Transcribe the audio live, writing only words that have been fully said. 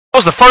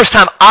was the first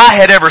time I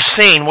had ever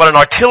seen what an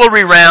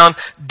artillery round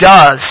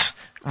does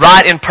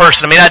right in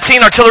person. I mean, I'd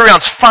seen artillery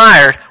rounds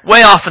fired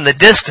way off in the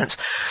distance,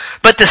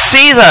 but to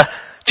see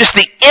just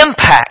the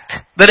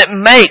impact that it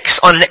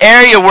makes on an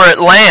area where it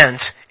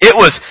lands, it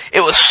was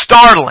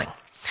startling.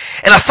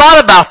 And I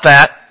thought about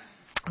that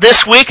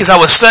this week as I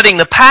was studying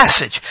the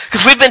passage,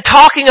 because we've been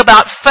talking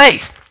about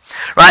faith,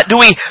 right? Do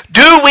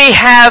we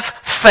have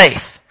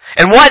faith?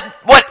 And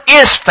what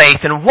is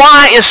faith, and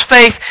why is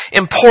faith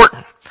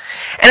important?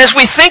 And as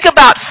we think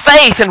about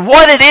faith and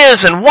what it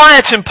is and why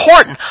it's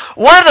important,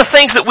 one of the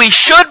things that we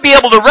should be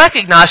able to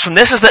recognize from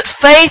this is that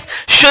faith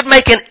should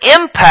make an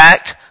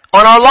impact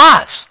on our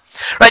lives.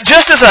 Right?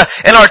 Just as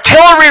an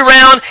artillery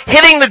round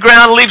hitting the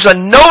ground leaves a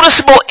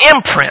noticeable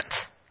imprint,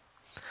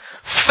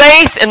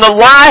 faith in the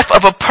life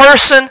of a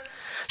person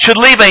should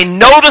leave a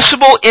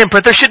noticeable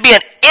imprint. There should be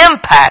an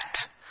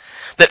impact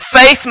that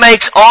faith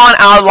makes on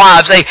our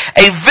lives,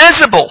 a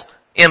visible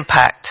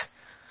impact,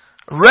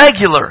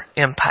 regular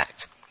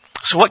impact.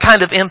 So what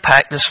kind of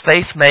impact does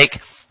faith make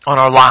on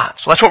our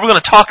lives? Well, that's what we're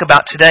going to talk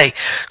about today.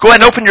 Go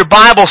ahead and open your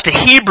Bibles to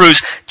Hebrews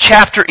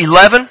chapter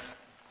 11.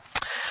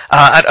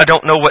 I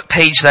don't know what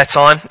page that's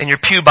on in your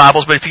pew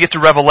Bibles, but if you get to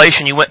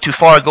Revelation, you went too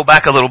far, go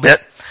back a little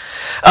bit.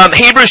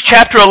 Hebrews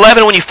chapter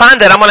 11, when you find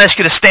that, I'm going to ask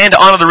you to stand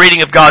to honor the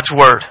reading of God's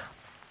Word.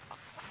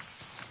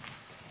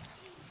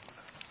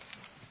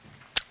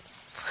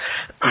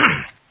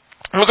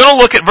 And we're going to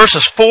look at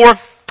verses 4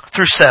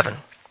 through 7.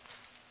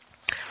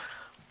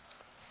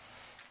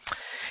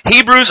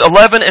 Hebrews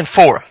 11 and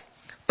 4.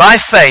 By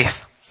faith,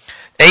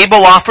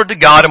 Abel offered to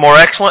God a more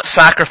excellent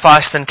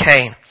sacrifice than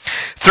Cain,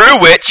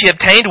 through which he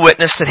obtained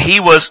witness that he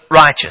was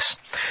righteous,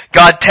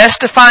 God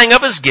testifying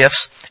of his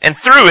gifts, and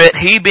through it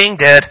he, being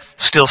dead,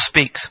 still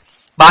speaks.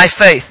 By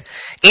faith,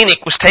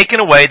 Enoch was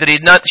taken away that he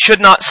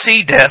should not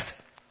see death,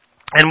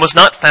 and was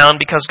not found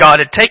because God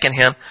had taken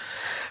him.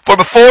 For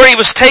before he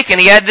was taken,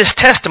 he had this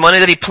testimony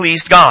that he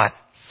pleased God.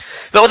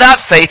 But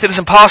without faith it is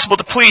impossible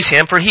to please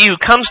him, for he who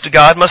comes to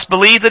God must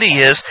believe that he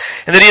is,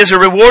 and that he is a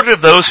rewarder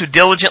of those who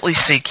diligently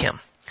seek him.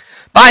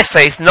 By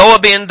faith, Noah,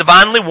 being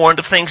divinely warned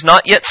of things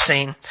not yet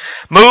seen,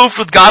 moved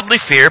with godly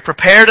fear,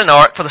 prepared an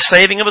ark for the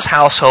saving of his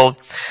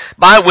household,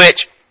 by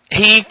which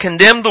he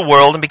condemned the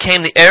world and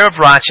became the heir of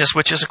righteousness,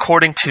 which is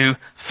according to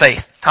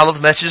faith. The title of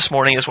the message this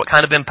morning is, what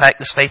kind of impact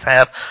does faith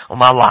have on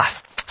my life?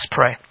 Let's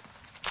pray.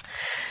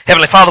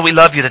 Heavenly Father, we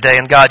love you today,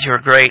 and God, you are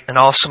great and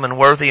awesome and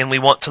worthy, and we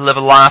want to live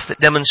a life that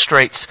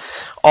demonstrates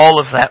all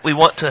of that. We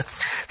want to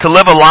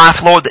live a life,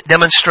 Lord, that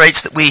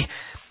demonstrates that we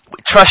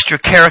trust your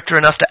character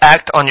enough to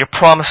act on your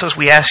promises.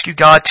 We ask you,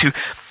 God, to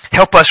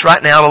help us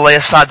right now to lay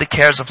aside the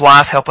cares of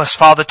life. Help us,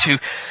 Father,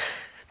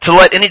 to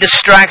let any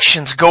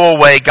distractions go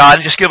away, God,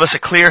 and just give us a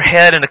clear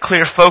head and a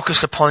clear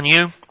focus upon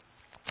you.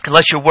 And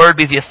let your word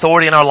be the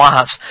authority in our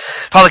lives.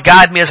 Father,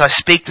 guide me as I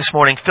speak this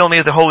morning. Fill me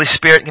with the Holy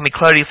Spirit. Give me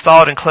clarity of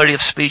thought and clarity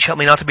of speech. Help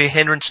me not to be a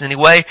hindrance in any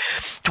way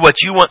to what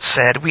you once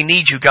said. We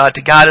need you, God,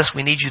 to guide us.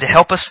 We need you to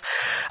help us.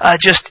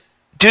 Just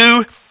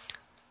do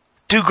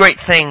great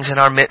things in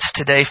our midst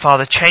today,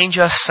 Father. Change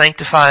us,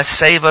 sanctify us,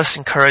 save us,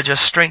 encourage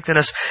us, strengthen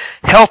us,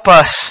 help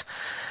us,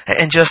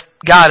 and just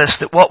guide us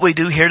that what we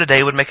do here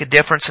today would make a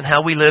difference in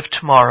how we live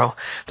tomorrow.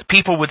 That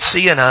people would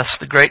see in us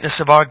the greatness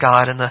of our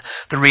God and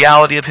the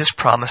reality of His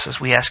promises.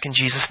 We ask in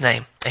Jesus'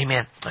 name.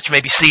 Amen. Let you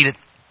may be seated.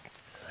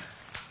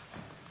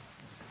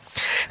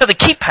 Now the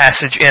key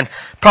passage in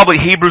probably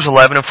Hebrews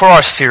 11 and for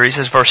our series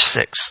is verse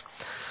 6.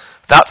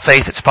 Without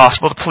faith it's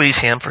possible to please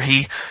Him, for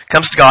he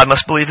comes to God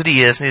must believe that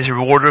He is, and He is a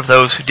rewarder of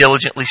those who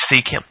diligently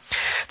seek Him.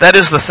 That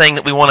is the thing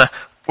that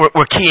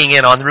we're keying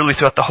in on really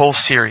throughout the whole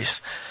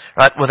series.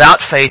 Right? Without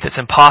faith, it's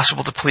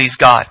impossible to please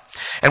God.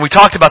 And we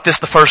talked about this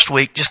the first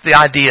week, just the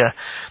idea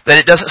that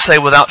it doesn't say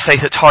without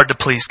faith it's hard to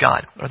please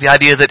God. Or the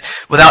idea that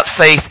without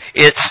faith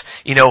it's,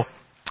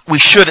 we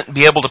shouldn't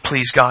be able to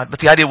please God. But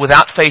the idea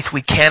without faith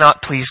we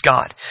cannot please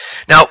God.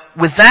 Now,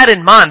 with that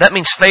in mind, that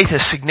means faith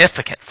is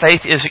significant.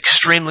 Faith is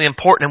extremely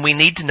important, and we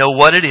need to know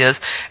what it is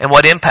and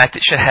what impact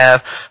it should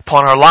have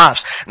upon our lives.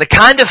 And the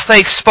kind of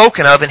faith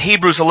spoken of in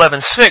Hebrews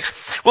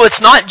 11:6, well,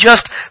 it's not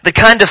just the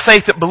kind of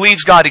faith that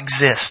believes God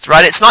exists,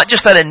 right? It's not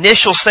just that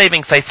initial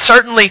saving faith.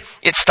 Certainly,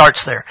 it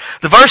starts there.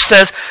 The verse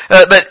says,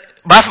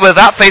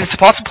 without faith it's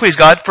impossible to please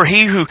God, for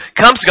he who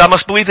comes to God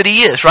must believe that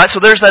He is, right?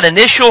 So there's that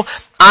initial,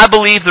 I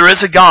believe there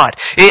is a God.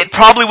 It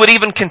probably would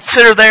even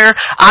consider there,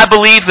 I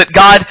believe that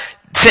God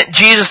sent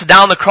Jesus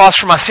down the cross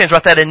for my sins,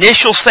 right? That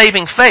initial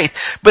saving faith.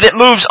 But it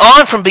moves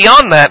on from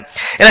beyond that.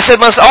 And I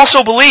said, must also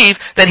believe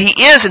that He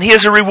is, and He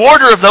is a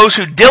rewarder of those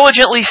who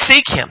diligently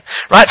seek Him,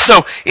 right?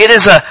 So it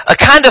is a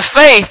kind of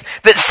faith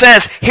that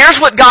says,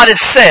 here's what God has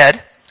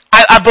said.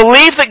 I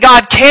believe that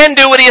God can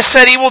do what He has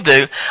said He will do.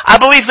 I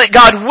believe that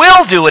God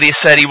will do what He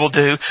said He will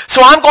do.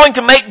 So I'm going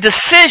to make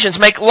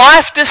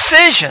life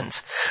decisions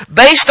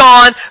based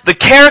on the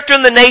character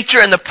and the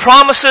nature and the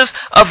promises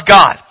of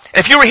God.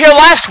 If you were here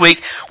last week,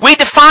 we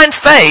defined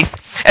faith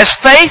As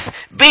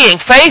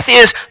faith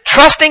is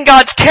trusting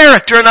God's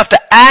character enough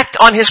to act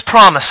on His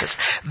promises.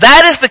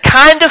 That is the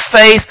kind of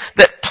faith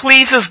that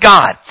pleases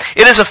God.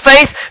 It is a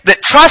faith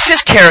that trusts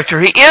His character.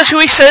 He is who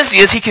He says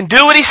He is. He can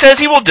do what He says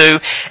He will do.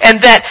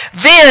 And that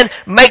then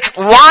makes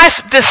life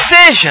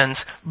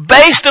decisions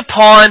based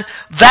upon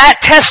that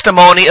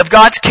testimony of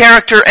God's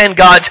character and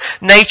God's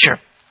nature.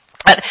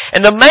 And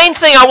the main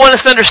thing I want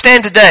us to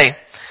understand today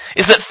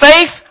is that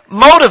faith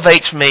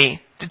motivates me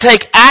to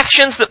take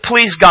actions that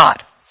please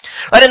God.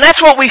 Right? And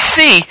that's what we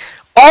see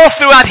all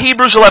throughout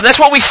Hebrews 11. That's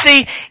what we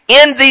see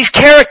in these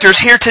characters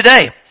here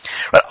today.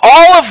 Right?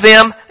 All of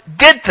them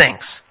did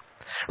things.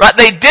 Right?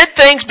 They did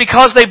things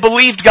because they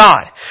believed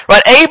God.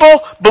 Right?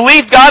 Abel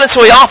believed God, and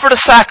so he offered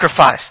a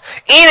sacrifice.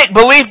 Enoch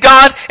believed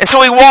God, and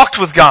so he walked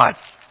with God.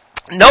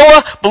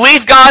 Noah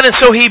believed God, and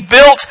so he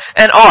built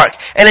an ark.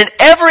 And in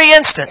every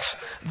instance,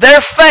 their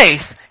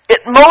faith,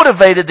 it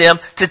motivated them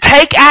to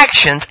take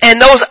actions,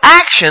 and those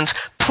actions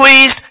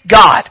pleased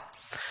God.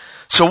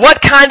 So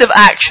what kind of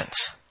actions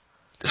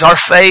does our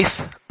faith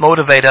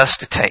motivate us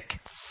to take?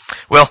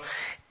 Well,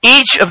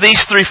 each of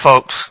these three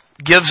folks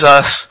gives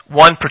us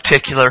one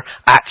particular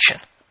action.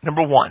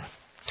 Number one,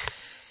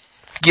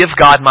 give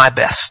God my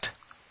best.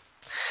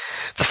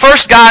 The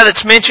first guy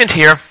that's mentioned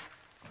here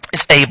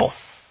is Abel.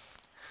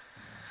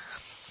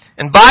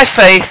 And by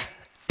faith,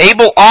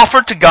 Abel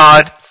offered to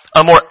God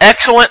a more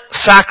excellent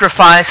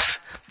sacrifice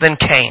than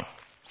Cain.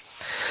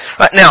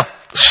 Right, now,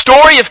 the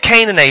story of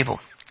Cain and Abel,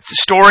 it's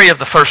the story of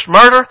the first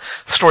murder,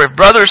 the story of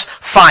brothers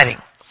fighting.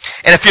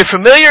 And if you're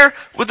familiar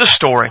with the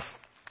story,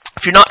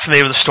 if you're not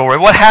familiar with the story,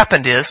 what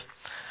happened is,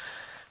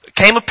 there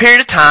came a period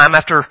of time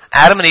after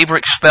Adam and Eve were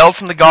expelled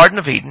from the Garden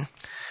of Eden,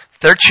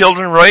 their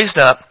children raised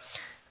up,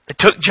 they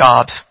took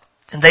jobs,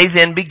 and they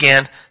then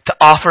began to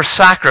offer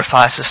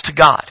sacrifices to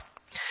God.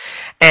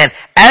 And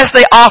as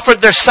they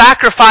offered their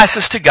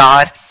sacrifices to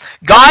God,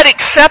 God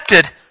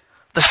accepted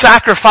the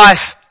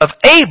sacrifice of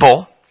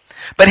Abel,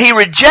 but He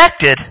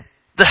rejected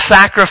the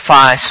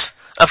sacrifice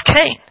of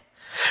Cain.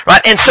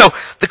 Right? And so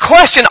the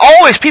question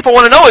always people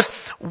want to know is,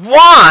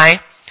 why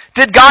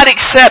did God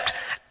accept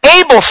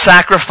Abel's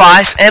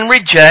sacrifice and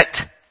reject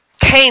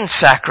Cain's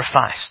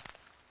sacrifice?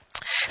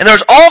 And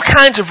there's all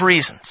kinds of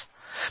reasons.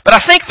 But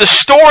I think the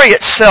story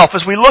itself,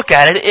 as we look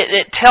at it,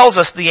 it tells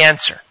us the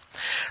answer.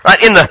 Right?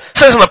 It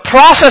says in the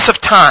process of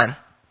time,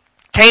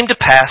 came to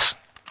pass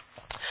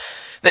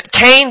that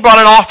Cain brought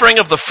an offering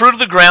of the fruit of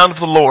the ground of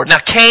the Lord. Now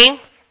Cain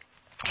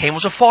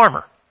was a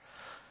farmer.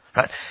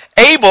 Right?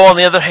 Abel, on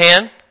the other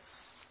hand,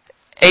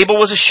 Abel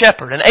was a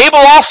shepherd. And Abel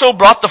also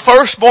brought the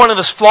firstborn of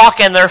his flock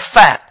and their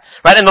fat.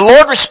 Right? And the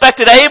Lord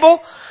respected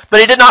Abel, but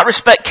He did not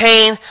respect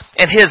Cain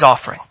and his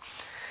offering.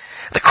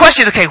 The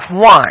question is, okay,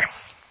 why?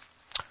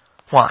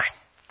 Why?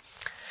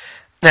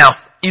 Now,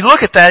 you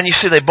look at that and you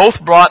see they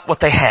both brought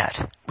what they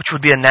had, which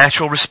would be a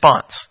natural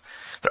response.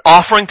 They're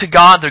offering to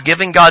God. They're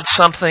giving God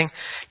something.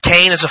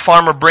 Cain, as a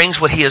farmer, brings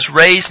what he has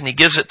raised and he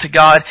gives it to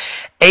God.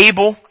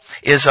 Abel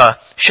is a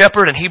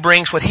shepherd and he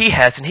brings what he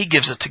has and he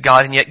gives it to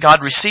God. And yet God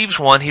receives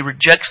one. He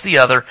rejects the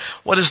other.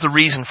 What is the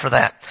reason for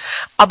that?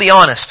 I'll be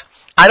honest.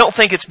 I don't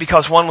think it's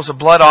because one was a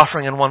blood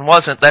offering and one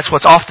wasn't. That's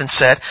what's often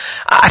said.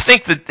 I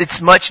think that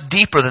it's much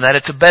deeper than that.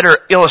 It's a better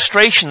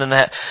illustration than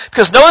that.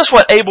 Because notice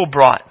what Abel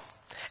brought.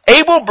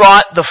 Abel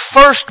brought the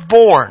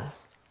firstborn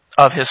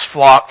of his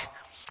flock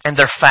and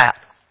their fat.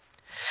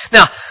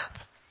 Now,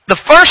 the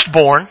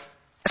firstborn,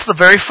 it's the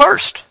very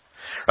first.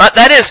 Right?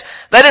 That is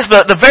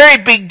the very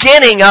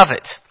beginning of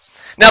it.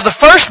 Now, the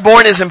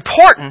firstborn is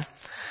important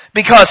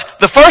because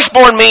the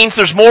firstborn means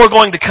there's more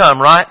going to come,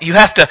 right?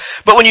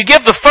 But when you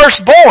give the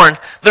firstborn,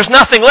 there's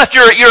nothing left.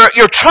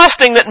 You're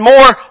trusting that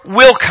more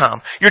will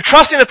come. You're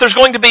trusting that there's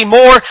going to be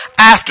more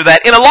after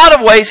that. In a lot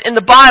of ways, in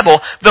the Bible,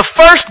 the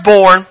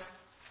firstborn,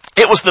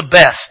 it was the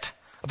best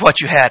of what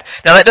you had.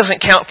 Now, that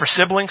doesn't count for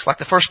siblings. Like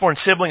the firstborn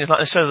sibling is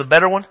not necessarily the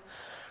better one,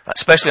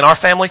 especially in our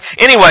family.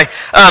 Anyway,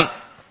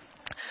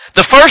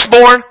 the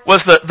firstborn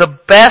was the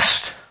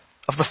best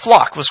of the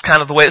flock, was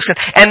kind of the way it was.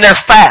 And their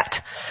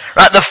fat.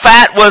 Right? The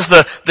fat was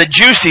the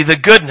juicy, the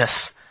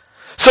goodness.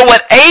 So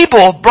what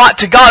Abel brought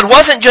to God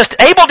wasn't just,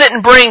 Abel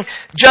didn't bring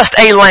just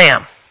a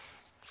lamb.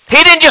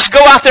 He didn't just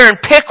go out there and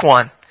pick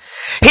one.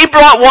 He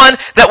brought one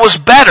that was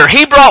better.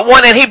 He brought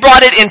one and he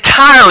brought it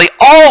entirely,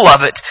 all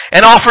of it,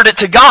 and offered it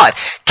to God.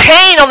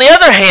 Cain, on the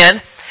other hand,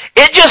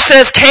 it just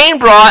says Cain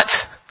brought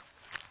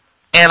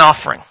an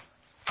offering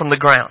from the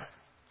ground.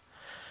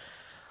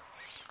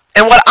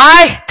 And what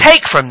I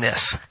take from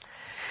this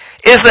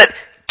is that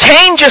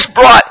Cain just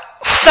brought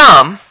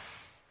some,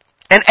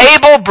 and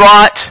Abel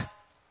brought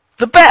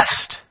the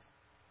best.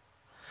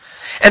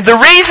 And the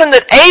reason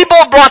that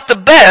Abel brought the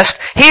best,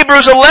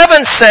 Hebrews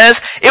 11 says,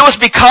 it was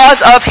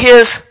because of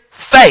his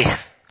faith.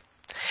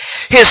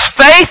 His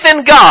faith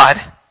in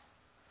God,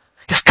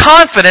 his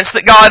confidence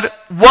that God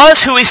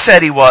was who He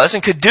said He was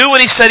and could do what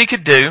He said He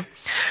could do,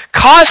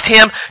 caused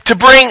him to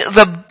bring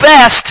the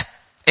best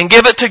and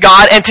give it to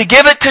God, and to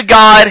give it to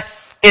God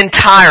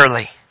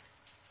entirely.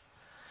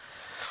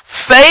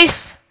 Faith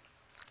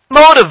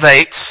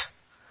motivates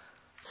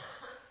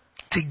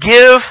to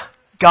give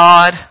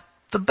God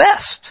the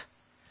best.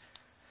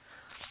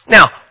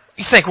 Now,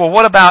 you think, well,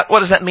 what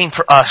does that mean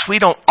for us? We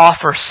don't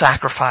offer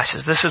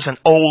sacrifices. This is an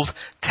Old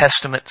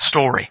Testament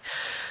story.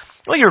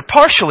 Well, you're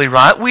partially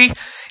right. We,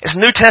 as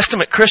New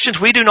Testament Christians,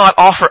 we do not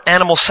offer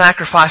animal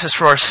sacrifices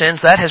for our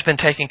sins. That has been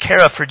taken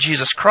care of for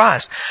Jesus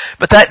Christ.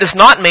 But that does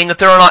not mean that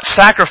there are not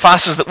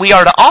sacrifices that we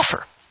are to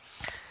offer.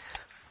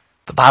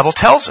 The Bible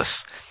tells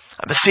us,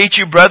 I beseech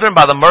you, brethren,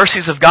 by the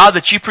mercies of God,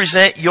 that you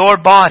present your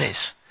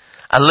bodies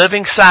a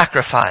living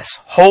sacrifice,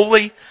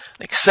 holy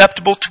and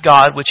acceptable to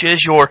God, which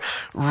is your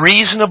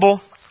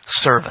reasonable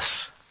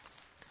service.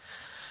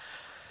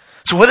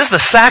 So what is the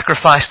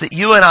sacrifice that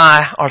you and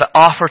I are to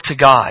offer to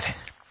God?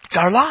 It's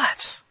our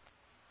lives.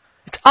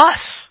 It's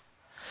us.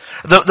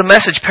 The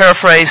Message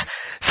paraphrase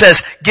says,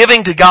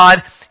 giving to God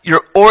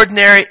your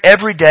ordinary,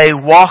 everyday,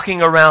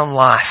 walking around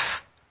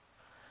life.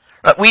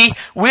 Right?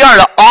 We are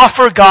to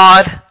offer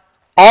God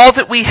all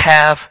that we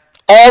have,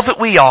 all that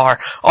we are,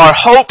 our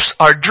hopes,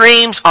 our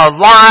dreams, our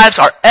lives,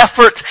 our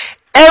efforts,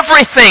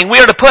 everything. We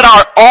are to put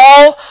our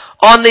all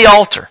on the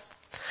altar.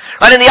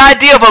 Right? And the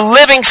idea of a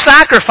living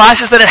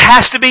sacrifice is that it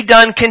has to be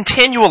done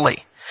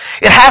continually.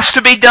 It has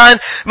to be done,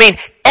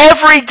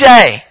 every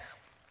day.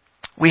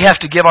 We have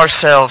to give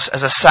ourselves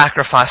as a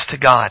sacrifice to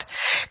God.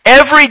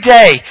 Every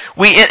day,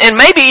 and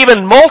maybe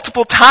even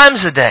multiple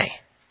times a day.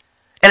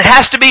 And it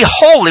has to be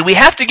holy. We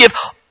have to give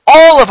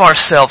all of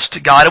ourselves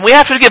to God, and we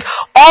have to give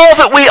all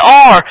that we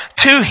are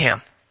to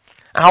Him.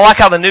 And I like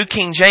how the New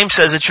King James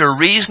says it's your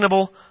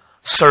reasonable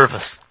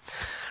service.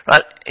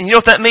 Right? And you know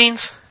what that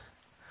means?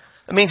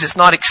 It means it's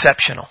not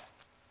exceptional.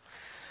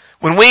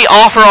 When we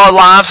offer our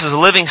lives as a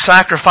living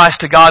sacrifice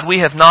to God, we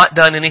have not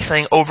done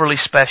anything overly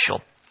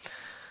special.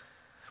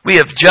 We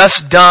have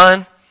just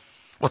done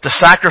what the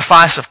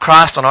sacrifice of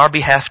Christ on our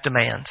behalf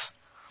demands.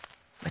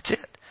 That's it.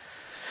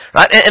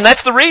 Right? And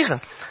that's the reason.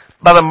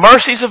 By the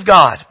mercies of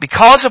God,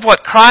 because of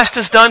what Christ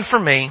has done for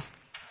me,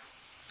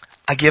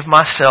 I give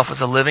myself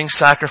as a living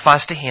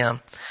sacrifice to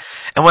Him.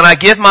 And when I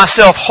give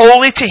myself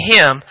wholly to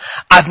Him,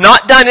 I've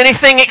not done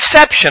anything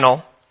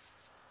exceptional.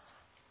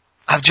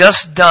 I've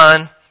just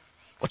done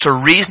what's a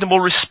reasonable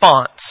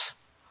response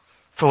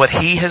for what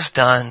He has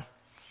done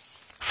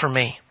for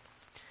me.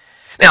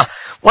 Now,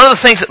 one of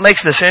the things that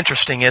makes this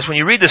interesting is when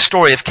you read the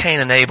story of Cain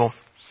and Abel,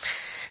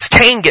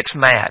 Cain gets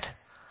mad,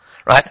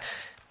 right?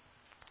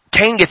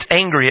 Cain gets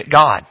angry at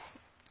God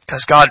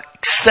because God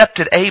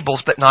accepted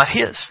Abel's but not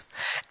his.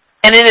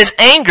 And in his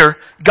anger,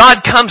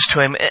 God comes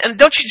to him. And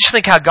don't you just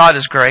think how God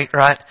is great,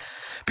 right?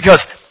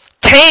 Because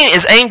Cain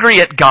is angry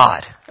at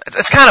God.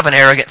 It's kind of an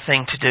arrogant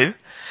thing to do.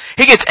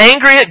 He gets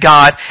angry at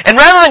God, and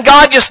rather than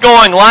God just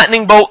going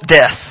lightning bolt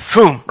death,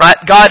 boom, right?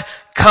 God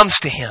comes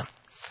to him.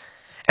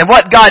 And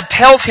what God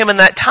tells him in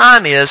that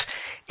time is,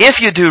 if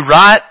you do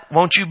right,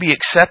 won't you be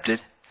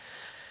accepted?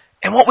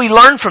 And what we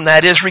learn from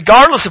that is,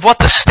 regardless of what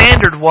the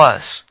standard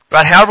was,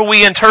 right, however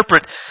we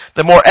interpret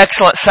the more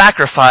excellent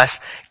sacrifice,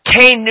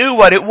 Cain knew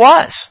what it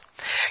was.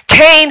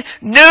 Cain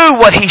knew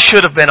what he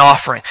should have been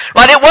offering.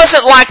 Right? It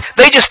wasn't like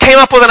they just came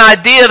up with an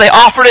idea, they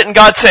offered it, and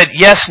God said,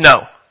 yes,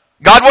 no.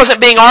 God wasn't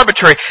being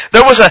arbitrary.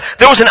 There was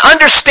an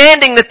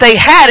understanding that they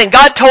had, and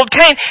God told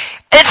Cain,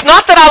 it's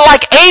not that I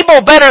like Abel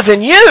better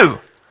than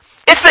you.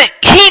 It's that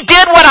he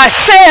did what I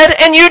said,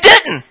 and you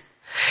didn't.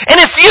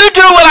 And if you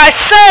do what I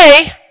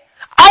say,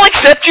 I'll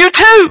accept you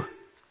too.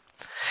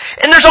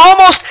 And there's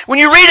almost, when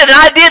you read it,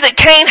 an idea that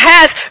Cain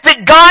has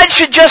that God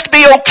should just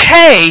be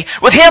okay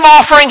with him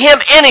offering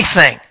him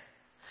anything.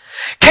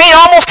 Cain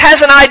almost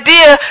has an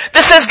idea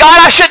that says, God,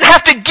 I shouldn't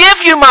have to give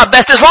you my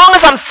best as long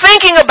as I'm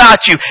thinking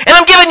about you and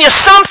I'm giving you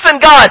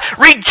something, God.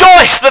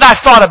 Rejoice that I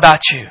thought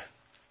about you.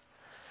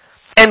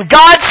 And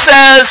God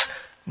says,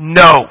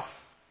 no.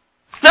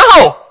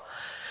 No.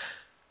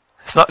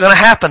 It's not going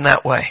to happen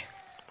that way.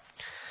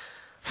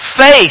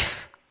 Faith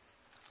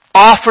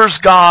offers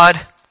God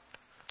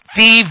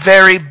the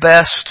very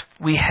best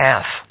we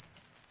have.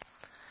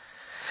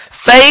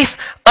 Faith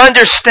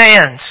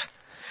understands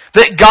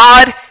that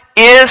God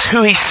is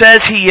who He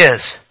says He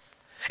is.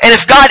 And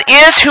if God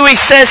is who He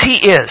says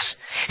He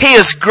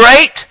is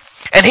great,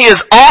 and He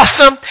is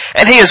awesome,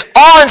 and He is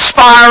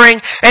awe-inspiring,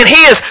 and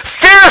He is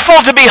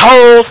fearful to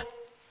behold.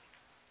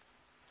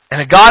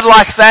 And a God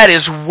like that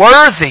is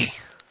worthy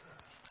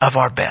of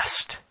our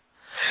best.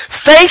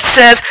 Faith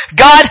says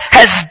God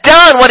has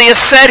done what He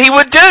has said He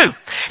would do.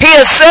 He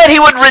has said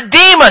He would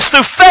redeem us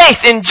through faith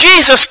in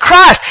Jesus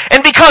Christ.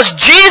 And because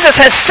Jesus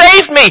has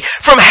saved me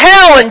from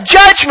hell and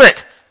judgment,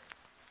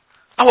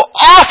 I will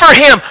offer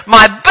Him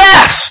my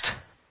best.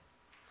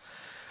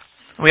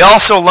 We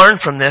also learn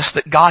from this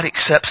that God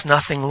accepts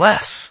nothing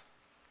less.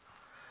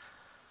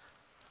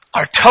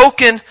 Our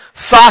token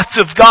thoughts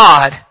of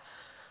God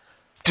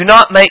do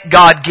not make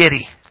God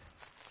giddy.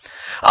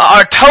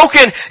 Our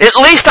token, at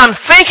least I'm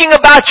thinking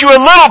about you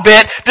a little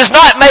bit, does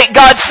not make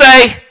God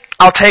say,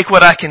 I'll take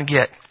what I can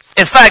get.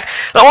 In fact,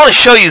 I want to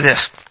show you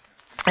this.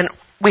 And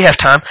we have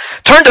time.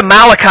 Turn to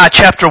Malachi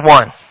chapter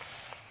 1.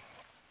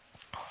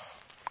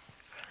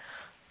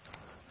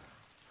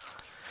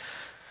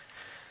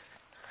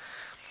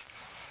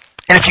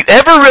 And if you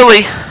ever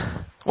really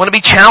want to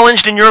be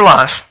challenged in your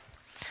life,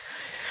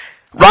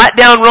 write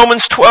down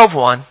Romans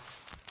 12:1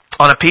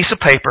 on a piece of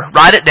paper.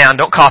 Write it down.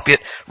 Don't copy it.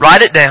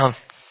 Write it down.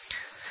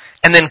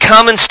 And then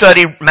come and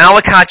study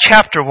Malachi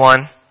chapter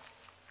 1,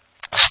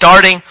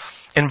 starting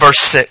in verse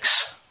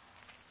 6.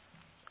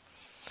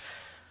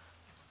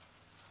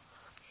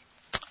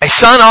 A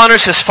son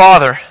honors his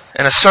father,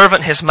 and a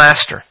servant his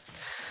master.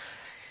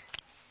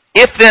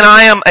 If then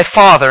I am a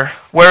father,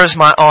 where is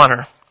my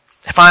honor?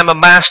 If I am a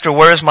master,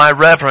 where is my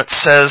reverence,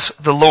 says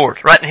the Lord.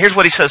 Right, and here's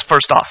what he says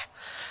first off.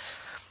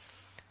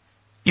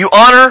 You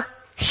honor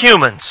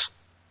humans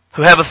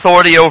who have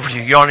authority over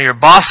you. You honor your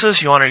bosses,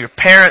 you honor your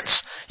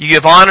parents, you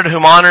give honor to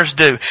whom honors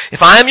due.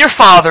 If I am your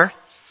father,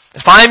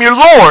 if I am your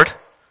Lord,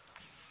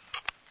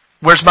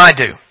 where's my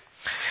due?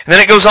 And then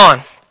it goes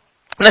on.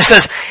 And it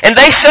says, and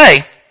they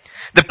say,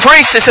 the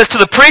priest, it says, to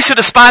the priests who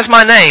despise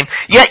my name,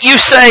 yet you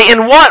say,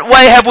 in what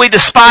way have we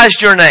despised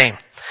your name?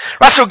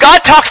 Right, so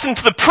God talks to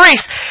the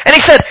priest, and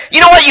he said,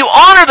 you know what, you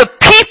honor the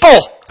people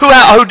who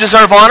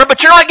deserve honor, but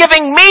you're not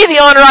giving me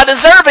the honor I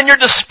deserve, and you're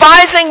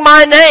despising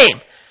my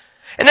name.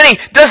 And then he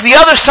does the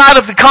other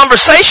side of the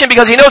conversation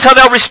because he knows how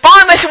they'll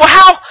respond. And they say, well,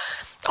 how?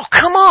 Oh,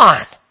 come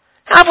on.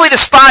 How have we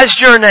despised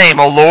your name,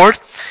 O Lord?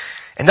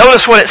 And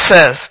notice what it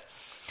says.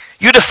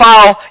 You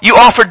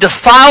offer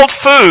defiled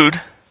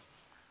food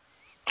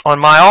on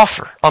my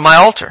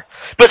altar.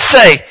 But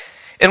say,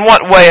 in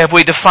what way have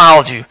we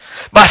defiled you?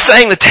 By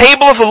saying the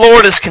table of the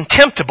Lord is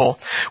contemptible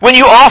when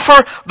you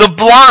offer the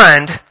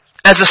blind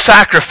as a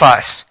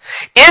sacrifice.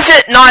 Is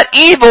it not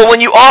evil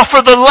when you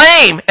offer the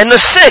lame and the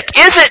sick?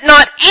 Is it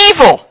not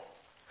evil?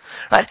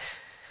 Right?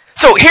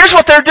 So here's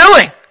what they're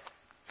doing.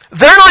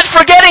 They're not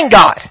forgetting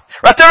God.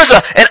 Right? There's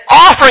an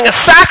offering, a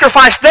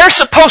sacrifice they're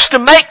supposed to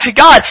make to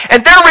God,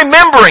 and they're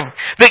remembering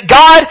that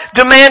God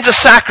demands a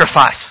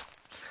sacrifice.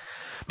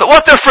 But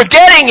what they're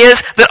forgetting is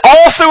that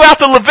all throughout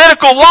the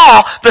Levitical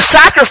law, the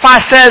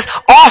sacrifice says,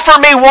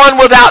 offer me one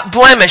without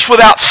blemish,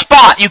 without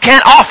spot. You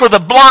can't offer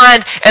the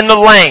blind and the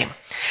lame.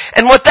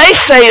 And what they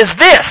say is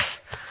this.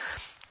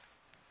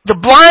 The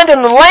blind and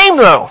the lame,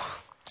 though,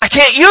 I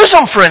can't use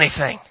them for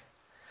anything.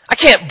 I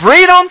can't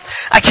breed them.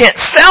 I can't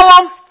sell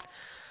them.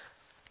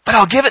 But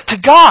I'll give it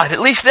to God. At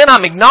least then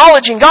I'm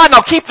acknowledging God, and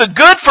I'll keep the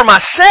good for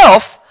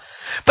myself.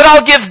 But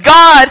I'll give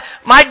God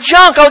my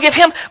junk. I'll give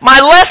Him my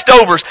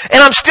leftovers.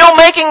 And I'm still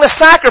making the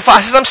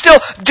sacrifices. I'm still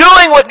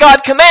doing what God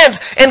commands.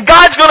 And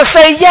God's going to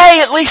say, yay,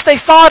 at least they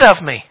thought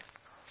of me.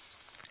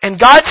 And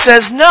God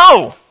says,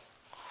 no.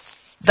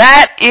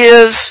 That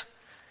is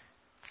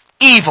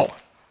evil.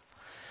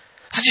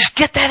 So just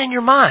get that in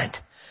your mind.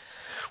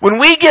 When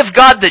we give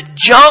God the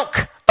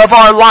junk of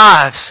our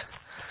lives,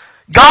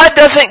 God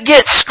doesn't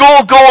get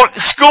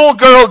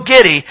schoolgirl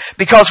giddy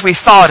because we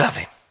thought of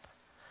Him.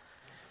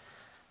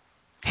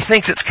 He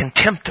thinks it's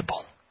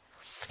contemptible.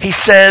 He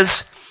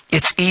says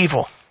it's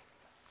evil.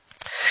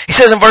 He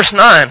says in verse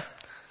 9,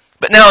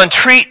 but now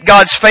entreat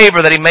God's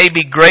favor that He may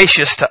be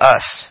gracious to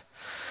us.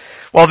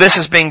 While this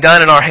is being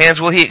done in our hands,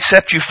 will He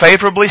accept you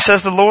favorably,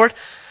 says the Lord?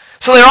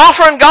 So they're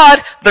offering God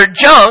their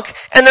junk,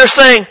 and they're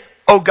saying,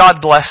 oh, God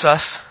bless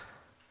us.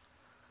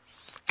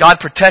 God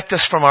protect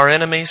us from our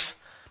enemies.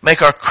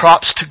 Make our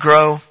crops to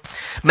grow.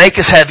 Make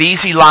us have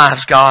easy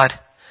lives, God.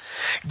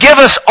 Give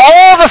us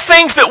all the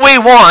things that we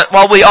want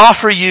while we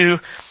offer you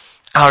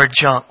our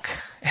junk.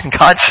 And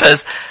God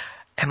says,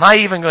 am I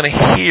even going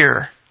to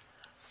hear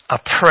a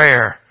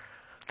prayer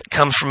that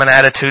comes from an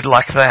attitude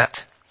like that?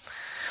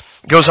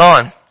 It goes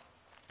on.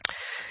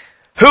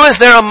 Who is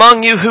there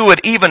among you who would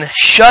even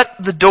shut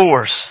the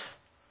doors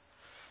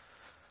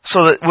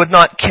so that would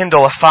not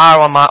kindle a fire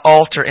on my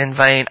altar in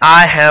vain?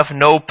 I have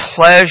no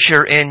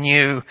pleasure in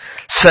you,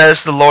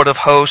 says the Lord of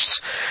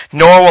hosts,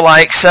 nor will I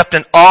accept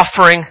an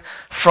offering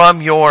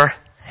from your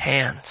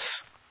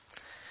hands.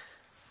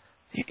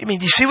 I mean,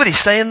 do you see what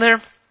he's saying there?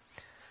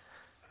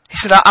 He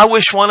said, I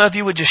wish one of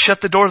you would just shut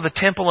the door to the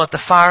temple and let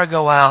the fire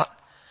go out.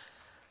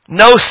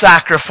 No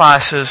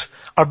sacrifices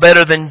are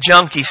better than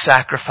junky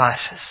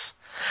sacrifices.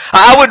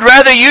 I would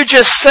rather you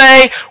just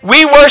say,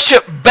 we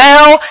worship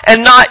Baal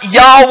and not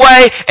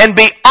Yahweh, and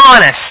be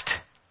honest.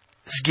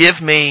 Just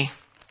give me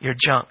your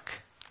junk.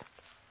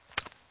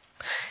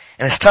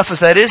 And as tough as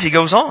that is, he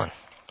goes on.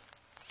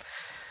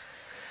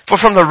 For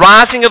from the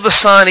rising of the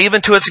sun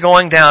even to its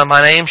going down,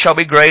 my name shall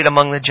be great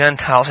among the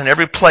Gentiles. In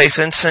every place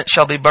incense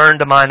shall be burned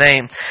to my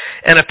name,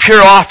 and a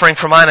pure offering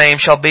for my name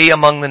shall be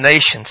among the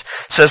nations,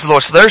 says the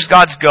Lord. So there's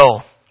God's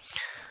goal.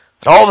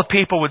 That all the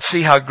people would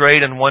see how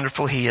great and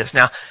wonderful He is.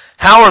 Now,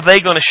 how are they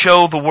going to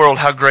show the world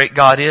how great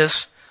God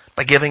is?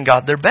 By giving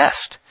God their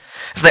best.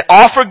 As they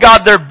offer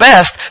God their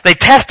best, they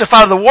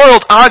testify to the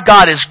world, our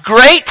God is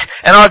great,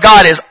 and our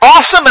God is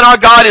awesome, and our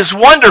God is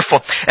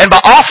wonderful. And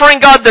by offering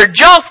God their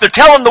junk, they're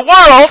telling the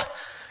world,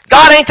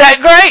 God ain't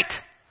that great.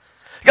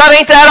 God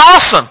ain't that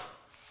awesome.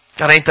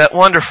 God ain't that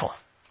wonderful.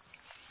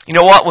 You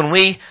know what? When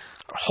we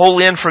are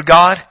wholly in for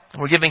God,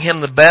 and we're giving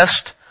Him the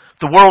best,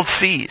 the world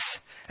sees.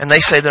 And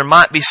they say there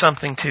might be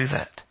something to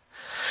that.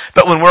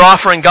 But when we're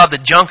offering God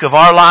the junk of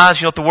our lives,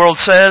 you know what the world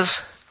says?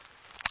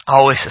 I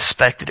always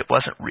suspected it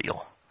wasn't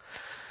real.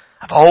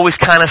 I've always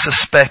kind of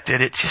suspected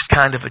it's just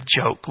kind of a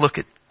joke.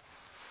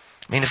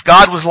 If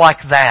God was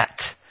like that,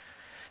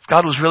 if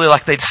God was really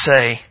like they'd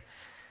say,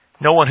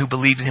 no one who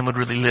believed in Him would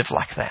really live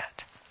like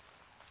that.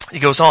 He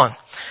goes on.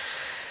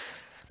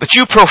 But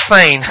you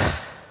profane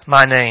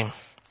my name.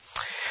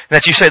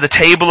 That you say the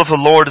table of the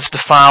Lord is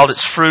defiled,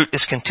 its fruit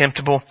is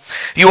contemptible.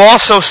 You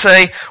also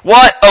say,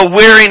 what a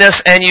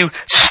weariness, and you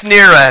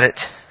sneer at it,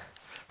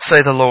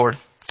 say the Lord.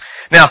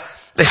 Now,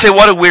 they say,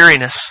 what a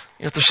weariness.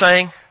 You know what they're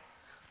saying?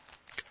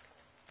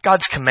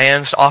 God's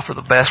commands to offer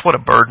the best. What a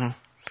burden.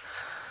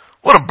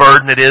 What a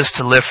burden it is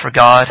to live for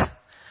God.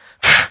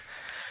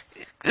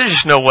 There's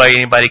just no way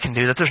anybody can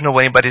do that. There's no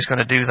way anybody's going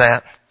to do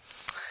that.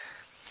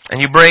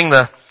 And you bring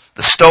the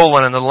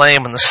stolen and the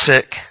lame and the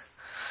sick.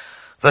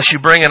 Thus you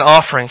bring an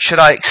offering. Should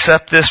I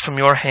accept this from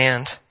your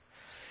hand?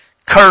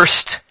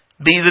 Cursed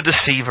be the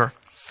deceiver,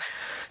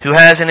 who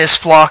has in his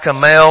flock a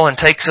male and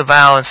takes a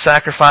vow and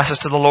sacrifices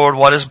to the Lord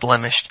what is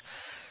blemished.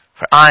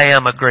 For I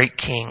am a great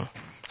king,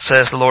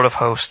 says the Lord of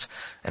hosts,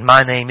 and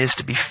my name is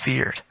to be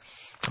feared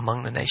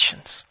among the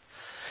nations.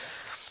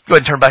 Go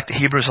ahead and turn back to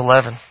Hebrews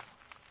 11.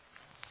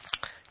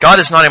 God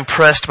is not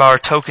impressed by our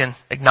token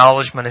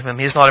acknowledgement of Him.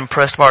 He is not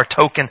impressed by our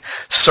token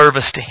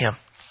service to Him.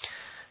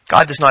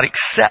 God does not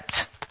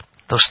accept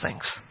those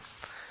things.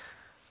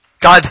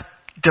 God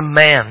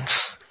demands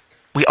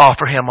we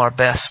offer Him our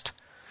best.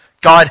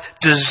 God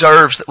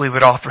deserves that we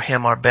would offer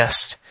Him our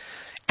best.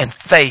 And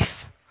faith,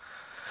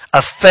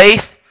 a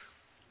faith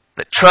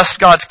that trusts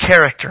God's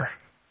character,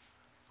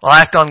 will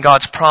act on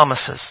God's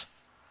promises,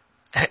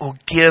 and it will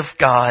give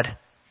God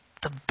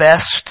the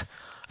best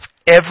of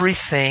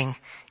everything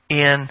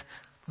in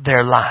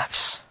their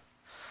lives.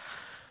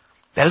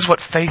 That is what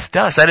faith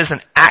does. That is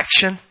an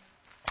action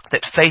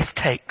that faith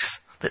takes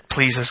that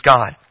pleases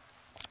God.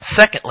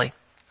 Secondly,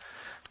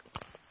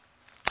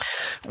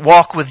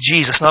 walk with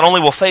Jesus. Not only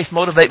will faith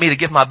motivate me to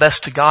give my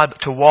best to God,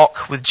 but to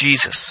walk with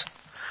Jesus.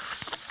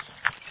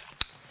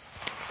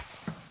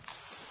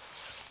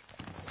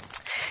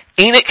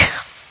 Enoch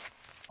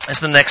is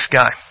the next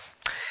guy.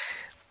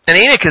 And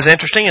Enoch is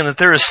interesting in that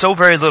there is so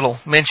very little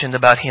mentioned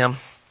about him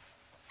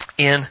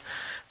in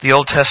the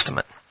Old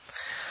Testament.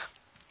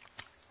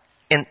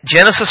 In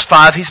Genesis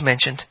 5 he's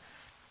mentioned,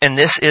 and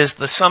this is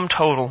the sum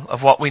total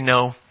of what we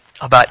know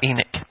about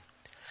Enoch.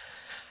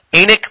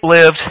 Enoch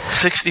lived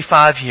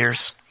 65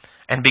 years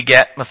and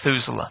begat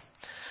Methuselah.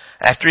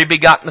 After he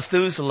begot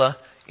Methuselah,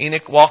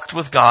 Enoch walked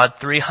with God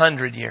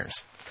 300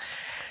 years.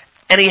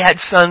 And he had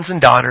sons and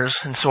daughters,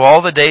 and so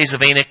all the days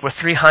of Enoch were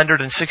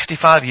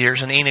 365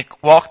 years, and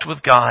Enoch walked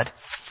with God,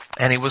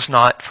 and he was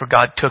not, for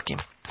God took him.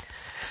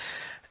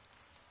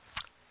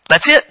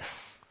 That's it.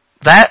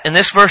 That, in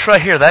this verse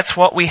right here, that's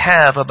what we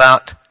have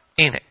about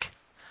Enoch.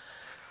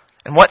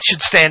 And what should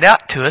stand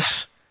out to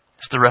us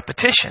is the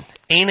repetition.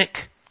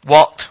 Enoch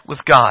walked with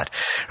God.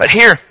 Right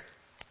here,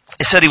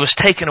 it said he was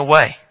taken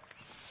away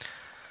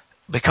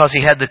because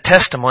he had the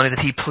testimony that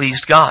he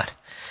pleased God.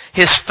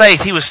 His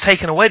faith, he was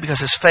taken away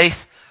because his faith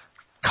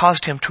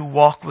caused him to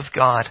walk with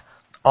God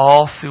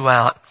all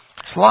throughout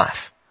his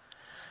life.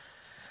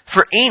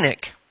 For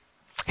Enoch,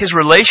 his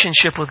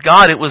relationship with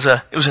God, it was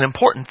an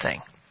important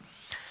thing.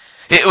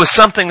 It was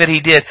something that he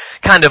did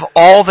kind of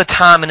all the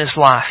time in his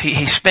life.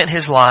 He spent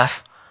his life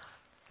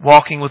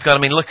walking with God.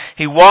 I mean, look,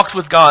 he walked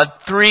with God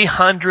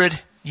 300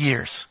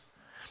 years.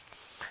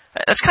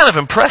 That's kind of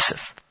impressive.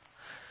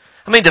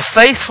 I mean, to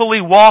faithfully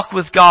walk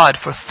with God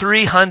for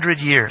 300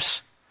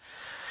 years.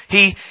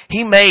 He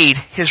made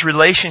his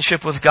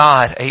relationship with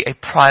God a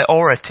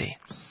priority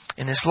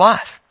in his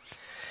life.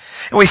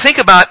 And we think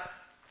about,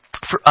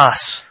 for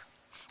us,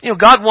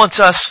 God wants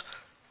us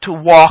to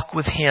walk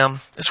with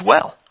Him as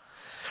well.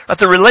 But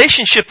the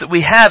relationship that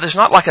we have is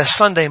not like a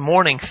Sunday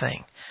morning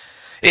thing.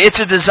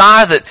 It's a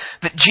desire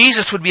that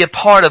Jesus would be a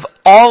part of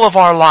all of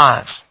our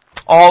lives,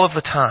 all of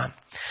the time.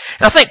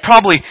 And I think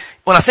probably,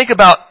 when I think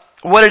about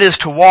what it is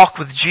to walk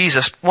with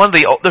Jesus,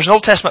 there's an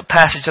Old Testament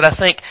passage that I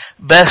think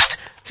best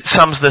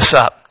sums this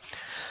up.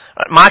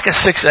 Micah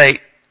 6:8.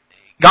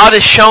 God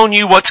has shown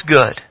you what's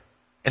good.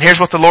 And here's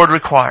what the Lord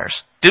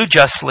requires. Do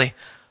justly,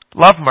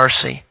 love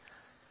mercy,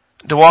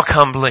 to walk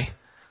humbly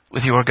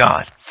with your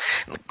God.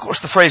 And of course,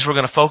 the phrase we're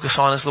going to focus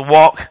on is the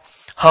walk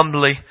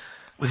humbly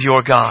with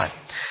your God.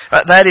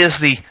 That is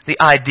the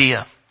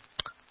idea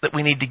that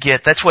we need to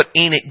get. That's what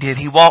Enoch did.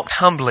 He walked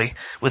humbly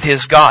with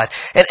his God.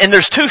 And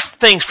there's two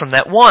things from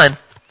that. One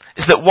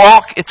is that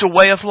it's a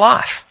way of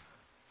life.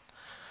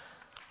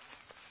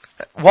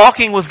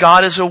 Walking with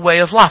God is a way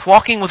of life.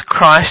 Walking with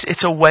Christ,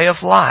 it's a way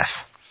of life.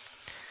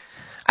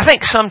 I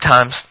think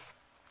sometimes,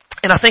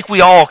 and I think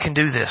we all can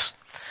do this,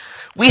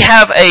 we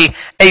have a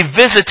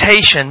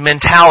visitation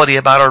mentality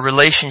about our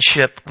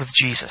relationship with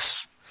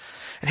Jesus.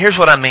 And here's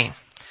what I mean.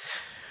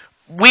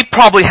 We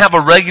probably have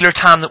a regular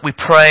time that we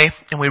pray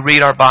and we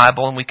read our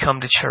Bible and we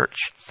come to church.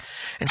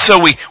 And so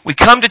we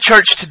come to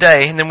church today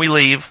and then we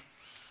leave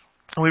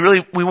And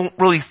we won't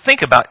really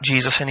think about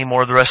Jesus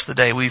anymore the rest of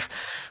the day. We're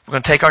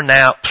going to take our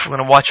naps. We're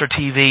going to watch our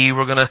TV.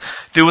 We're going to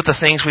do with the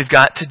things we've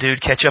got to do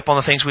to catch up on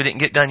the things we didn't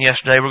get done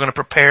yesterday. We're going to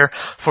prepare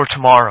for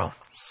tomorrow.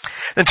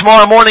 Then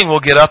tomorrow morning we'll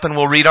get up and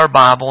we'll read our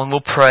Bible and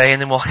we'll pray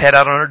and then we'll head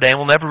out on our day and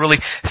we'll never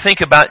really think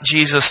about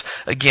Jesus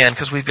again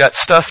because we've got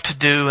stuff to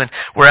do and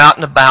we're out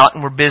and about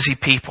and we're busy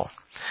people.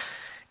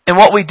 And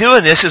what we do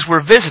in this is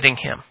we're visiting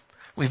Him.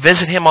 We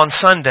visit Him on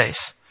Sundays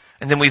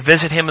and then we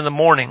visit Him in the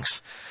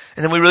mornings.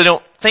 And then we really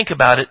don't think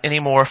about it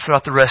anymore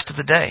throughout the rest of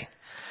the day.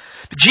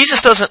 But Jesus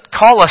doesn't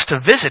call us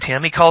to visit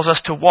Him. He calls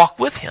us to walk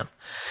with Him.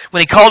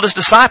 When He called His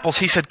disciples,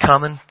 He said,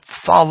 "Come and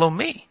follow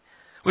me."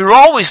 We were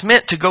always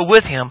meant to go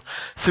with Him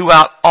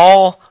throughout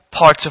all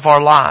parts of our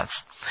lives.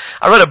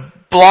 I read a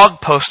blog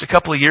post a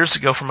couple of years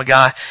ago from a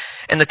guy,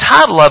 and the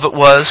title of it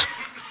was,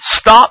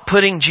 "Stop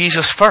Putting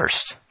Jesus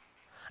First."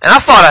 And I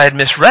thought I had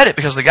misread it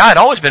because the guy had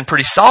always been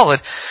pretty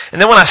solid.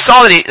 And then when I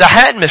saw that I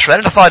hadn't misread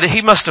it, I thought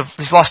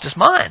he's lost his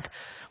mind.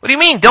 What do you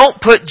mean,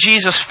 don't put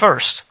Jesus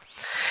first?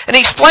 And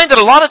he explained that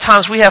a lot of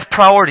times we have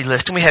priority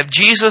lists, and we have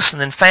Jesus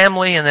and then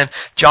family and then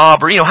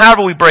job, or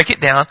however we break it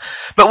down.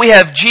 But we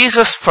have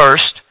Jesus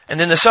first and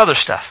then this other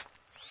stuff.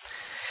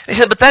 And he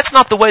said, but that's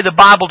not the way the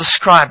Bible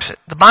describes it.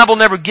 The Bible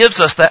never gives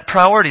us that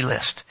priority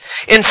list.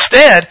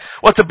 Instead,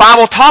 what the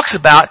Bible talks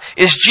about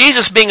is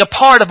Jesus being a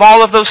part of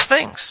all of those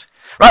things.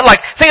 Right?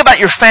 Like, think about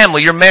your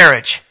family, your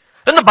marriage.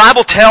 Doesn't the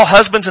Bible tell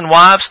husbands and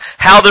wives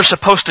how they're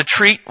supposed to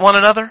treat one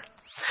another?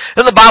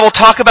 Doesn't the Bible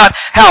talk about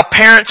how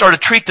parents are to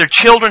treat their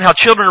children, how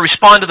children are to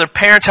respond to their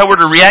parents, how we're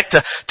to react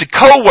to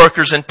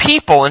co-workers and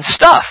people and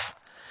stuff?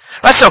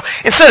 Right? So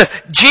instead of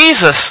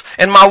Jesus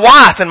and my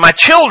wife and my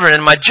children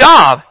and my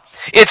job,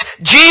 it's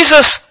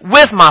Jesus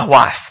with my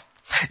wife,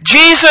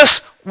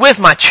 Jesus with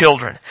my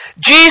children,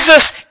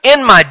 Jesus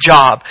in my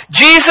job,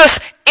 Jesus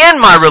in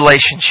my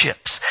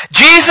relationships,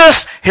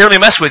 Jesus, here let me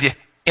mess with you,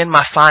 in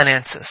my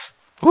finances.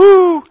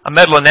 Woo! I'm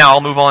meddling now,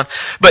 I'll move on.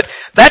 But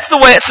that's the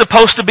way it's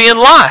supposed to be in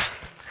life.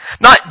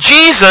 Not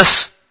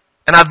Jesus,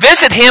 and I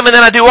visit Him and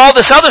then I do all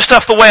this other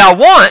stuff the way I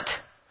want,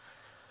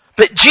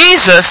 but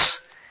Jesus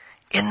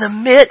in the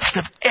midst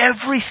of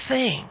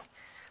everything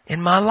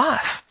in my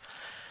life.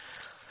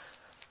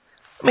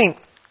 I mean,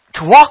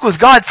 to walk with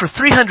God for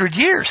 300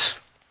 years,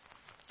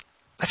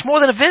 that's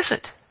more than a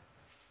visit.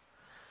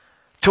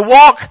 To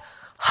walk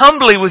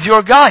humbly with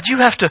your God, you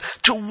have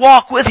to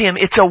walk with Him.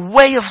 It's a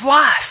way of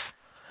life.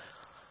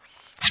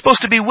 He's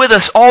supposed to be with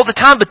us all the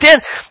time, but then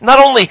not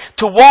only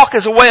to walk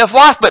as a way of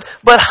life,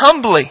 but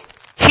humbly.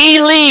 He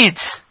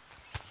leads.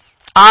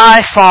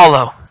 I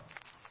follow.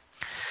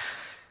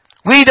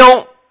 We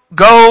don't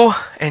go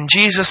and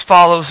Jesus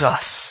follows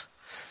us.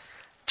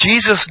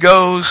 Jesus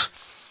goes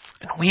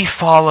and we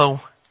follow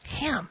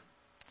Him.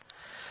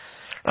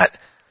 Right?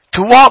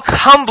 To walk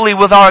humbly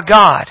with our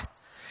God,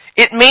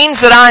 it means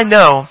that I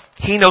know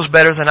He knows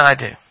better than I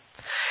do.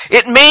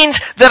 It means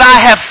that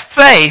I have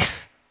faith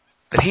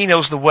that He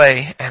knows the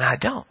way and I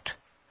don't.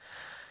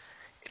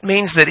 It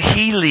means that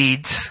He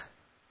leads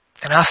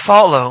and I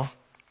follow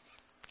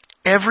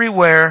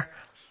everywhere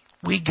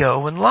we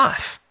go in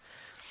life.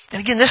 And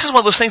again, this is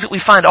one of those things that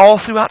we find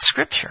all throughout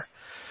Scripture.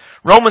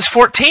 Romans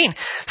 14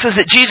 says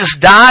that Jesus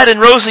died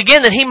and rose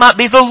again that He might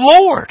be the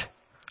Lord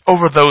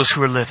over those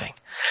who are living.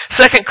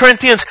 2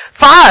 Corinthians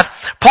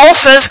 5, Paul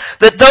says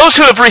that those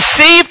who have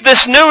received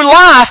this new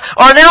life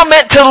are now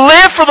meant to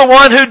live for the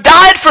one who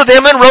died for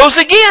them and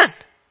rose again.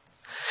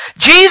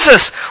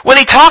 Jesus, when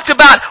He talked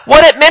about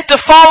what it meant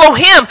to follow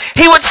Him,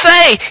 He would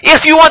say,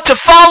 if you want to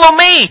follow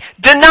me,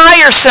 deny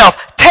yourself,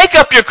 take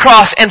up your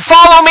cross, and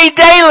follow me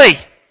daily.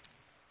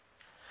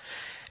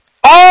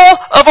 All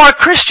of our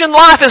Christian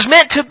life is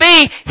meant to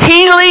be,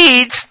 He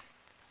leads,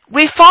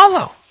 we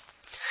follow.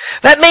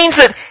 That means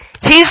that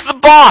He's the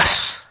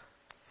boss.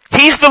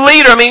 He's the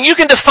leader. I mean, you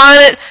can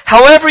define it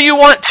however you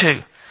want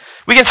to.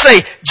 We can say,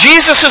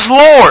 Jesus is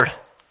Lord,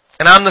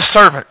 and I'm the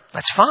servant.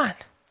 That's fine.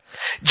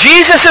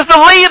 Jesus is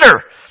the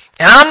leader,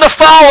 and I'm the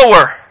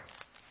follower.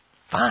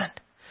 Fine.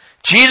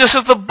 Jesus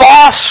is the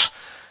boss,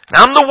 and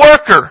I'm the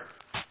worker.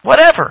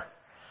 Whatever.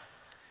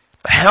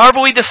 But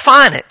however we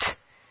define it,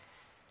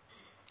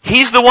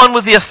 He's the one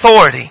with the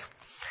authority.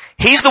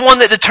 He's the one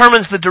that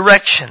determines the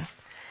direction.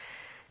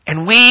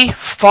 And we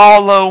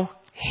follow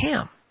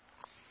Him.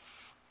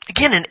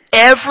 Again, in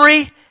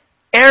every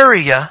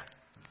area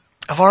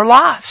of our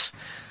lives.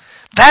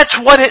 That's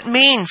what it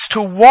means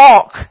to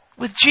walk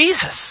with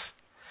Jesus.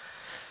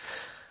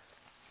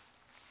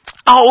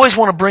 I always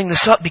want to bring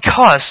this up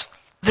because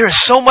there is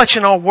so much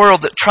in our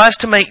world that tries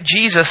to make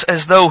Jesus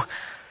as though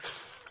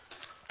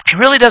He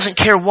really doesn't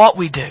care what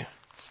we do.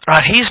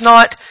 Right? He's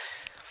not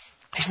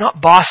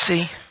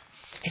bossy.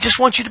 He just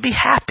wants you to be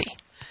happy.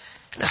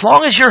 And as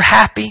long as you're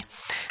happy,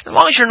 as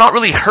long as you're not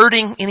really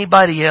hurting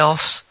anybody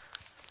else,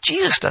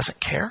 Jesus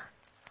doesn't care.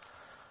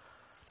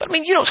 But I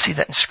mean, you don't see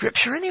that in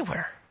Scripture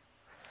anywhere.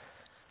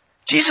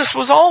 Jesus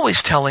was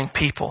always telling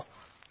people,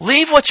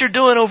 leave what you're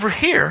doing over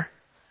here,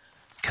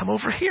 come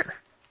over here.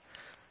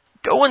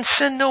 Go and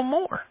sin no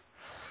more.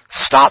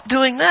 Stop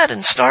doing that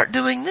and start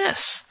doing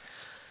this.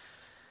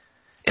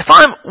 if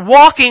I'm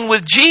walking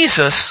with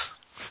Jesus,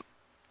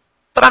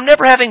 but I'm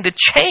never having to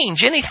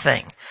change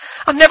anything,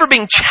 I'm never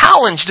being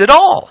challenged at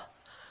all,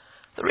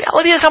 the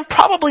reality is I'm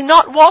probably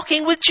not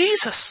walking with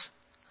Jesus.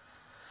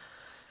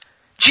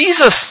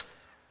 Jesus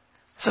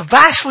has a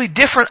vastly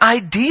different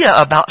idea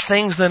about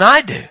things than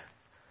I do.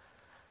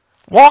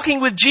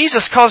 Walking with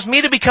Jesus caused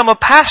me to become a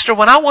pastor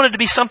when I wanted to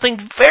be something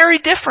very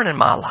different in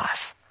my life.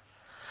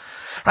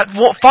 Right?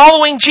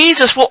 Following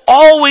Jesus will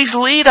always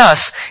lead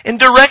us in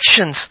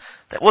directions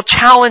that will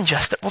challenge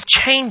us, that will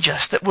change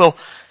us, that will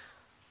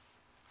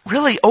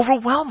really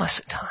overwhelm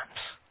us at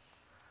times.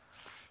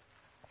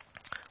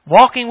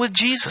 Walking with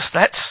Jesus,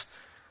 that's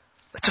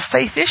a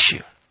faith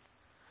issue.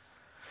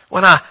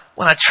 When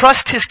I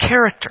trust His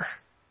character,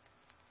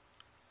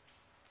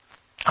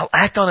 I'll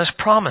act on His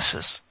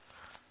promises.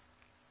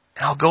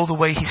 And I'll go the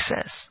way He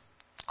says.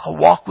 I'll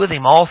walk with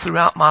Him all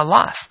throughout my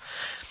life.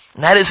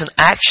 And that is an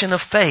action of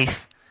faith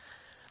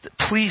that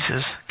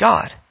pleases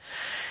God.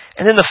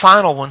 And then the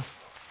final one.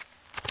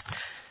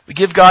 We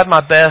give God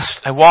my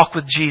best. I walk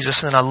with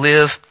Jesus and I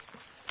live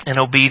in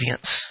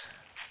obedience.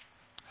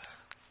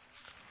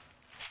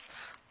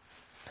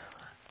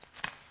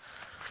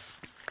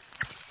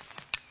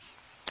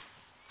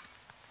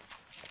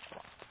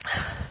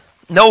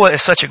 Noah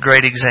is such a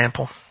great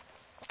example.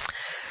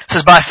 It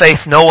says, by faith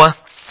Noah,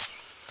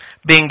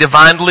 being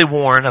divinely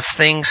warned of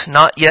things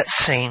not yet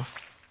seen,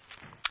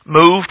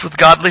 moved with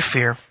godly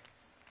fear,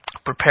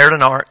 prepared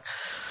an ark,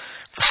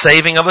 the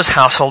saving of his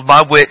household,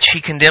 by which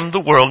he condemned the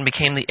world and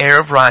became the heir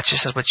of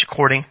righteousness, which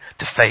according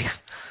to faith.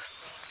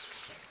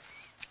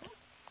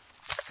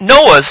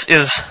 Noah's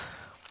is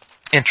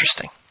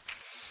interesting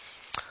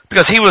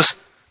because he was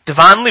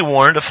divinely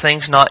warned of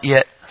things not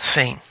yet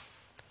seen.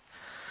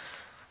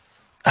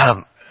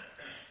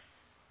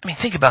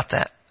 Think about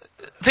that.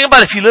 Think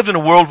about if you lived in a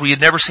world where you'd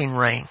never seen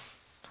rain.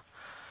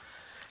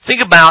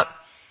 Think about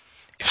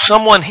if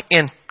someone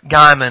in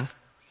Guyman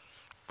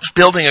was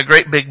building a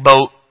great big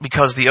boat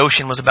because the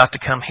ocean was about to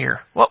come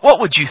here. What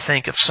would you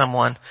think of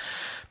someone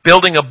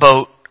building a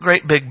boat,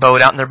 great big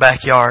boat out in their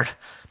backyard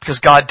because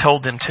God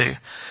told them to?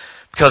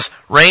 Because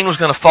rain was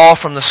going to fall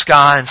from the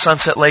sky and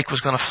Sunset Lake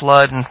was going to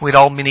flood and we'd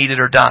all be needed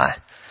or die.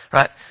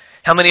 Right?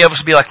 How many of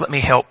us would be like, let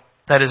me help?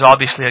 That is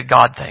obviously a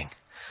God thing.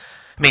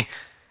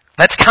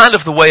 That's kind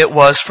of the way it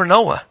was for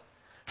Noah.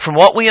 From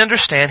what we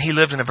understand, he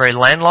lived in a very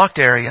landlocked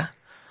area.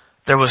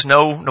 There was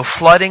no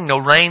flooding, no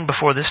rain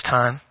before this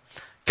time.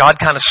 God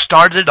kind of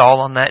started it all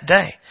on that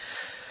day.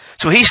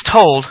 So he's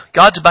told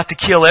God's about to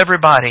kill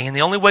everybody, and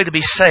the only way to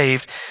be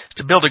saved is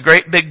to build a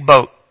great big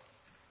boat.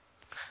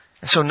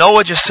 And so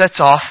Noah just sets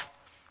off,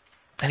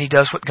 and he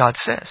does what God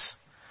says.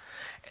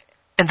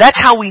 And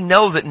that's how we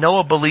know that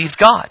Noah believed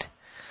God.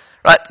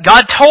 Right?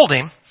 God told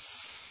him,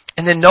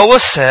 and then Noah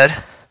said,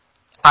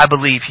 I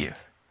believe you.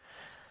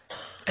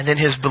 And then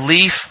his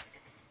belief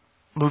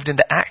moved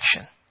into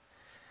action.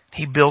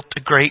 He built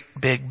a great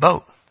big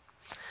boat.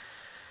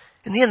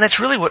 In the end, that's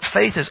really what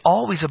faith is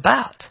always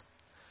about.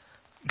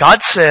 God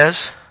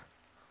says,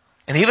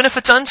 and even if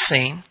it's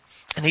unseen,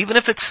 and even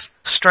if it's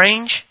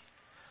strange,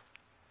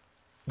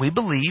 we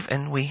believe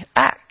and we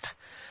act.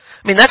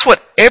 That's what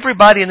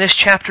everybody in this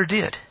chapter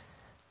did.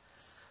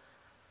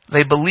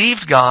 They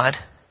believed God,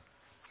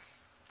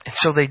 and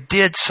so they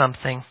did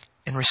something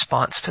in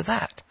response to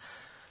that.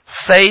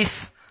 Faith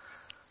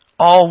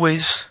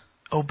always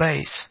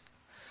obeys.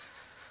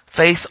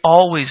 Faith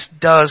always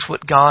does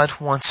what God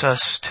wants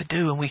us to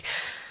do. And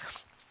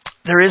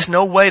there is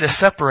no way to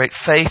separate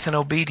faith and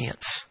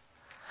obedience.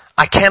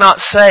 I cannot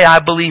say I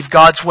believe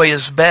God's way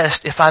is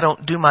best if I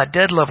don't do my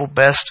dead level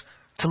best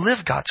to live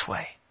God's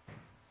way.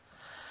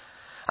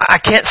 I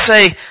can't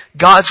say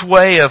God's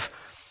way of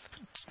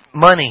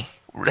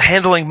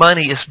handling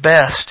money is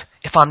best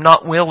if I'm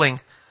not willing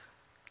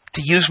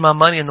to use my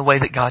money in the way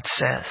that God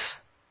says.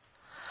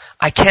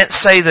 I can't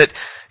say that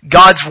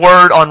God's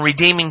word on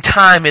redeeming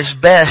time is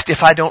best if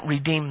I don't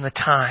redeem the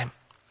time.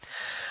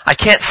 I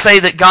can't say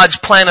that God's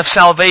plan of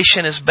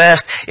salvation is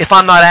best if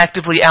I'm not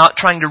actively out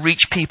trying to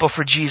reach people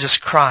for Jesus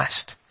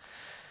Christ.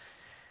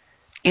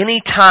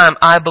 Anytime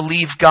I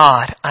believe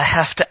God, I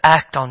have to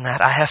act on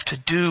that. I have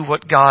to do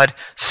what God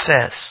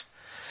says.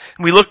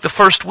 We looked the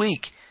first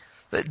week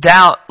that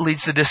doubt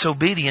leads to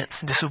disobedience,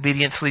 and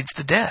disobedience leads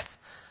to death.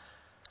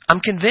 I'm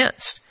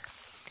convinced.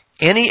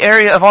 Any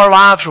area of our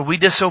lives where we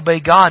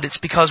disobey God, it's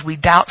because we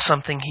doubt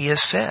something He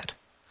has said.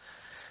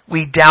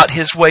 We doubt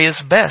His way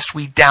is best.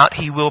 We doubt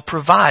He will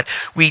provide.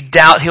 We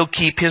doubt He'll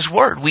keep His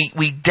word.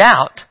 We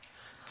doubt,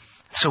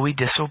 so we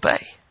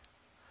disobey.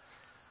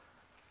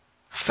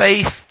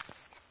 Faith,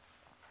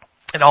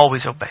 it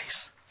always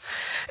obeys.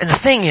 And the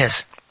thing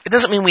is, it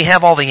doesn't mean we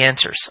have all the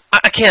answers.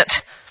 I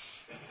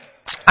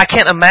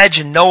can't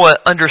imagine Noah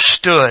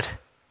understood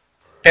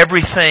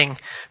everything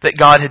that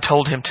God had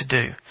told him to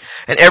do.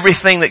 And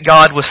everything that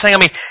God was saying.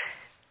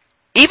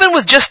 Even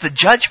with just the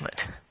judgment.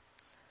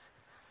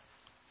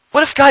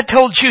 What if God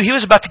told you He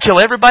was about to kill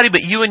everybody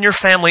but you and your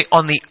family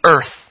on the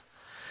earth?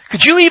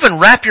 Could you even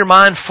wrap your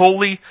mind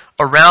fully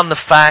around the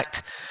fact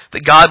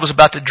that God was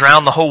about to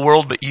drown the whole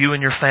world but you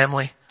and your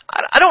family?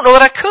 I don't know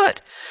that I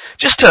could.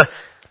 Just to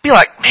be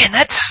like, man,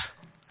 that's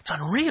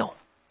unreal.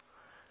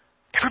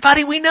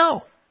 Everybody we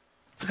know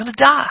is going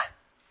to die.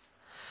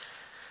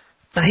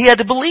 But he had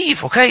to believe,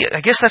 okay,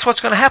 I guess that's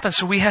what's going to happen,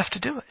 so we have to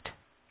do it.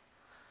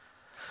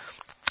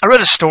 I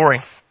read a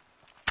story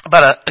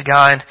about a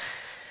guy, and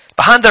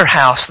behind their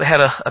house they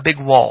had a big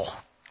wall.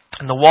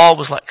 And the wall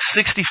was like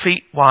 60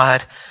 feet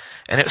wide,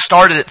 and it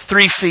started at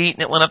 3 feet,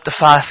 and it went up to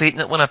 5 feet,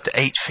 and it went up to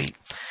 8 feet.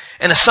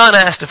 And his son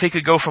asked if he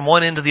could go from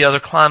one end to the other,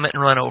 climb it,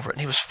 and run over it.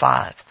 And he was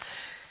 5.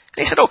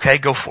 And he said, okay,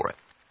 go for it.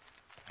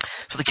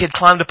 So the kid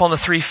climbed up on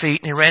the 3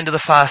 feet, and he ran to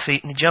the 5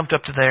 feet, and he jumped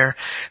up to there.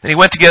 Then he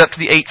went to get up to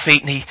the 8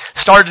 feet, and he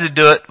started to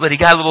do it, but he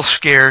got a little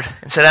scared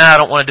and said, I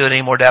don't want to do it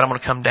anymore, Dad. I'm going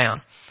to come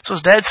down. So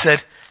his dad said,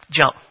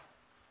 jump.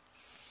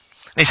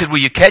 And he said,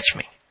 will you catch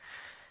me?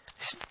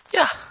 He said,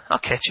 yeah, I'll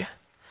catch you.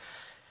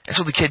 And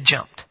so the kid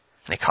jumped,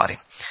 and they caught him.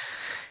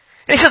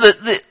 And he said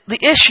the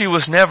issue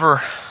was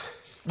never,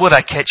 would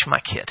I catch my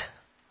kid?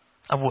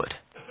 I would.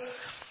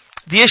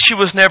 The issue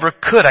was never,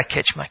 could I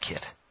catch my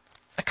kid?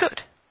 I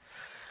could.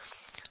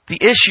 The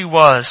issue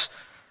was,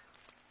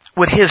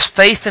 would his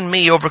faith in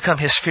me overcome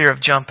his fear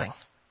of jumping?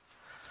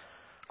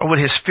 Or would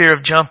his fear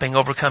of jumping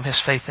overcome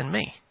his faith in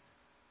me?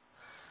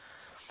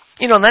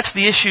 You know, and that's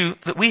the issue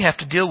that we have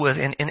to deal with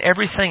in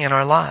everything in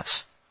our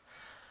lives.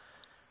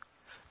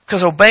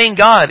 Because obeying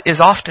God is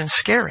often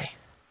scary.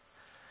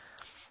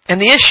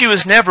 And the issue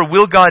is never,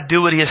 will God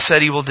do what He has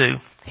said He will do?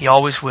 He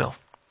always will.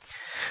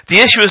 The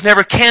issue is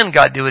never, can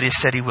God do what He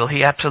has said He will?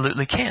 He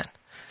absolutely can.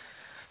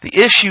 The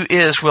issue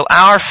is, will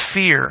our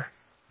fear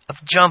of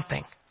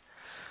jumping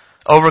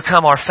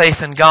overcome our faith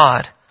in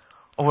God,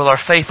 or will our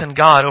faith in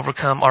God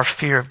overcome our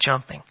fear of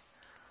jumping?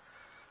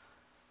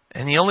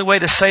 And the only way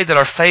to say that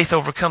our faith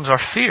overcomes our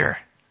fear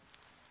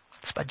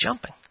is by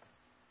jumping.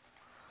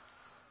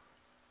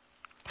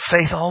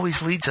 Faith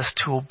always leads us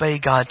to obey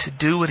God, to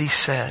do what He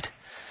said.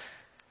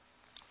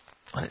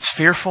 When it's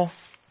fearful,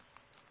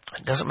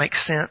 it doesn't make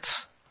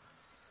sense,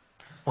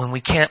 when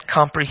we can't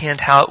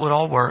comprehend how it would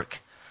all work,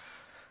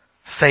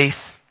 faith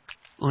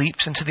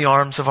leaps into the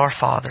arms of our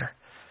Father,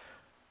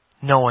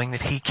 knowing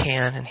that He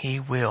can and He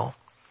will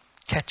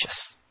catch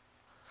us.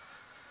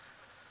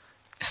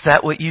 Is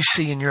that what you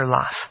see in your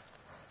life?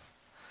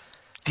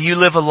 Do you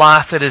live a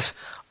life that is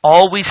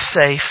always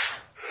safe,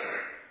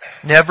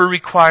 never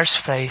requires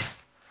faith,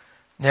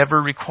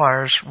 never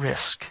requires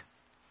risk?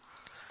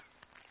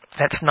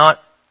 That's not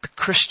the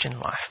Christian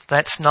life.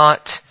 That's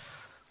not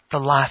the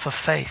life of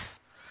faith.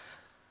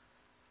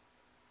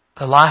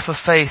 The life of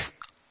faith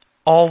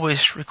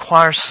always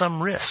requires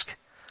some risk.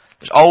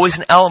 There's always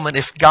an element,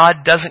 if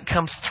God doesn't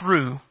come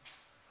through,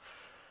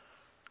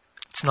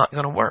 it's not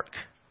going to work.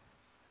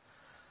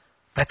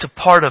 That's a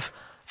part of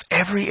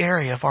every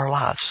area of our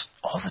lives,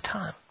 all the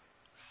time.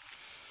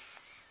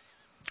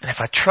 And if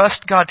I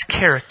trust God's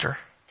character,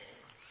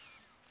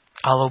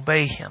 I'll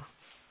obey Him,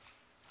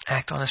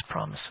 act on His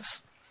promises.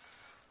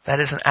 That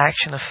is an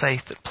action of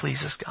faith that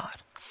pleases God.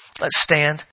 Let's stand.